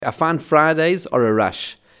I find Fridays are a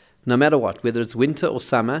rush, no matter what, whether it's winter or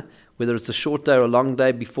summer, whether it's a short day or a long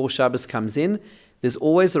day before Shabbos comes in, there's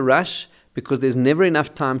always a rush because there's never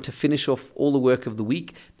enough time to finish off all the work of the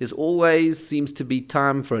week. There's always seems to be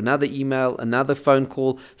time for another email, another phone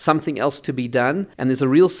call, something else to be done, and there's a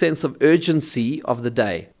real sense of urgency of the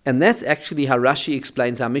day. And that's actually how Rashi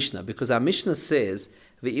explains our Mishnah, because our Mishnah says,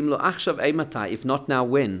 Ve'im lo achshav eimatai, if not now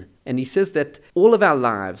when? And he says that all of our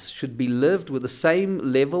lives should be lived with the same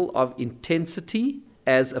level of intensity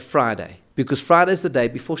as a Friday, because Friday is the day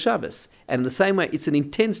before Shabbos. And in the same way, it's an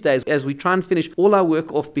intense day as we try and finish all our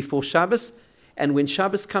work off before Shabbos. And when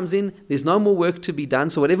Shabbos comes in, there's no more work to be done.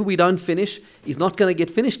 So whatever we don't finish is not going to get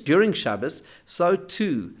finished during Shabbos. So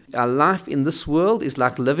too, our life in this world is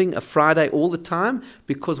like living a Friday all the time,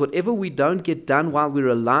 because whatever we don't get done while we're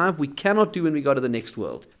alive, we cannot do when we go to the next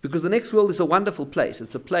world. Because the next world is a wonderful place.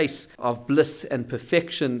 It's a place of bliss and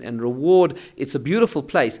perfection and reward. It's a beautiful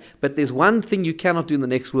place. But there's one thing you cannot do in the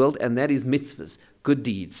next world, and that is mitzvahs, good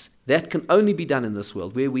deeds. That can only be done in this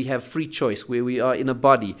world, where we have free choice, where we are in a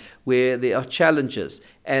body, where there are challenges.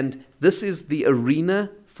 And this is the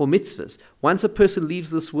arena for mitzvahs. Once a person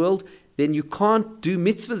leaves this world, then you can't do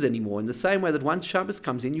mitzvahs anymore. In the same way that once Shabbos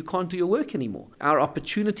comes in, you can't do your work anymore. Our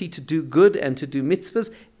opportunity to do good and to do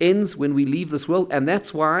mitzvahs ends when we leave this world. And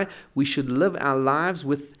that's why we should live our lives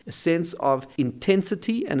with a sense of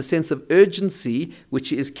intensity and a sense of urgency,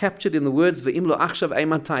 which is captured in the words, Ve'im lo achshav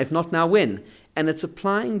eimatai, if not now when? And it's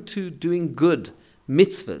applying to doing good,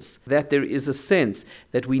 mitzvahs, that there is a sense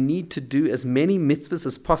that we need to do as many mitzvahs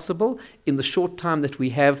as possible in the short time that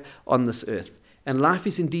we have on this earth. And life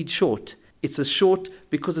is indeed short. It's a short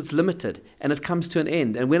because it's limited, and it comes to an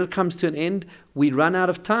end. And when it comes to an end, we run out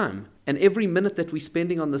of time. And every minute that we're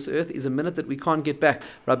spending on this earth is a minute that we can't get back.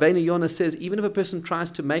 Rabbi Yonah says, even if a person tries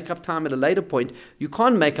to make up time at a later point, you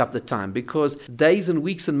can't make up the time, because days and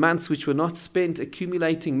weeks and months which were not spent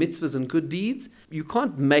accumulating mitzvahs and good deeds, you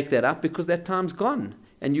can't make that up because that time's gone.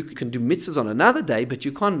 And you can do mitzvahs on another day, but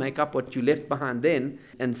you can't make up what you left behind then.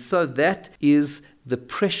 And so that is the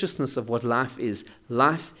preciousness of what life is.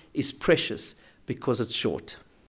 Life is precious because it's short.